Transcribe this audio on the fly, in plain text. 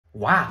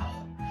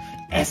Wow,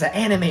 as an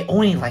anime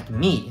only like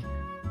me,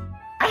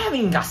 I haven't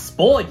even got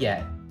spoiled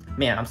yet.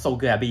 Man, I'm so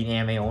good at being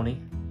anime only.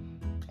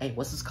 Hey,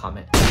 what's this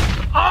comment?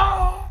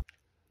 Oh!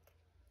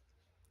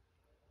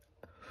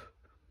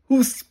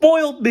 Who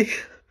spoiled me?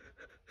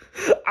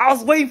 I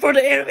was waiting for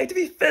the anime to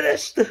be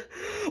finished.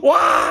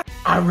 Why?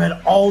 I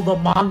read all the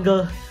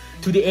manga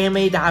to the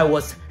anime that I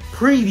was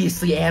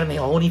previously anime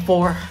only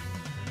for.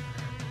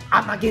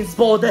 I'm not getting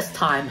spoiled this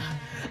time.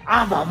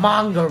 I'm a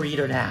manga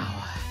reader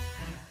now.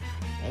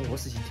 Hey,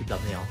 what's this YouTube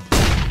thumbnail?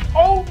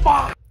 Oh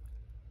my!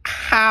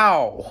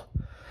 How?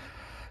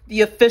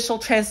 The official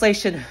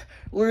translation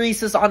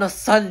releases on a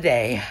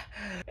Sunday,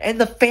 and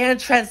the fan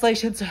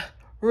translations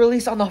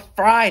release on a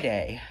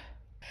Friday.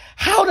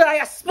 How did I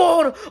get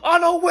spoiled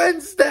on a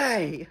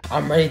Wednesday?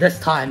 I'm ready this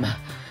time.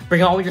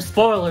 Bring all your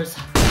spoilers.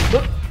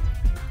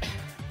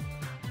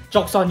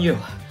 Joke's on you.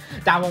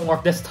 That won't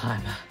work this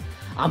time.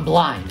 I'm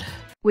blind.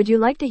 Would you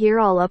like to hear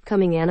all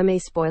upcoming anime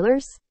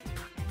spoilers?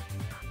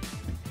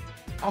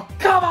 Oh,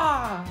 come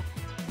on!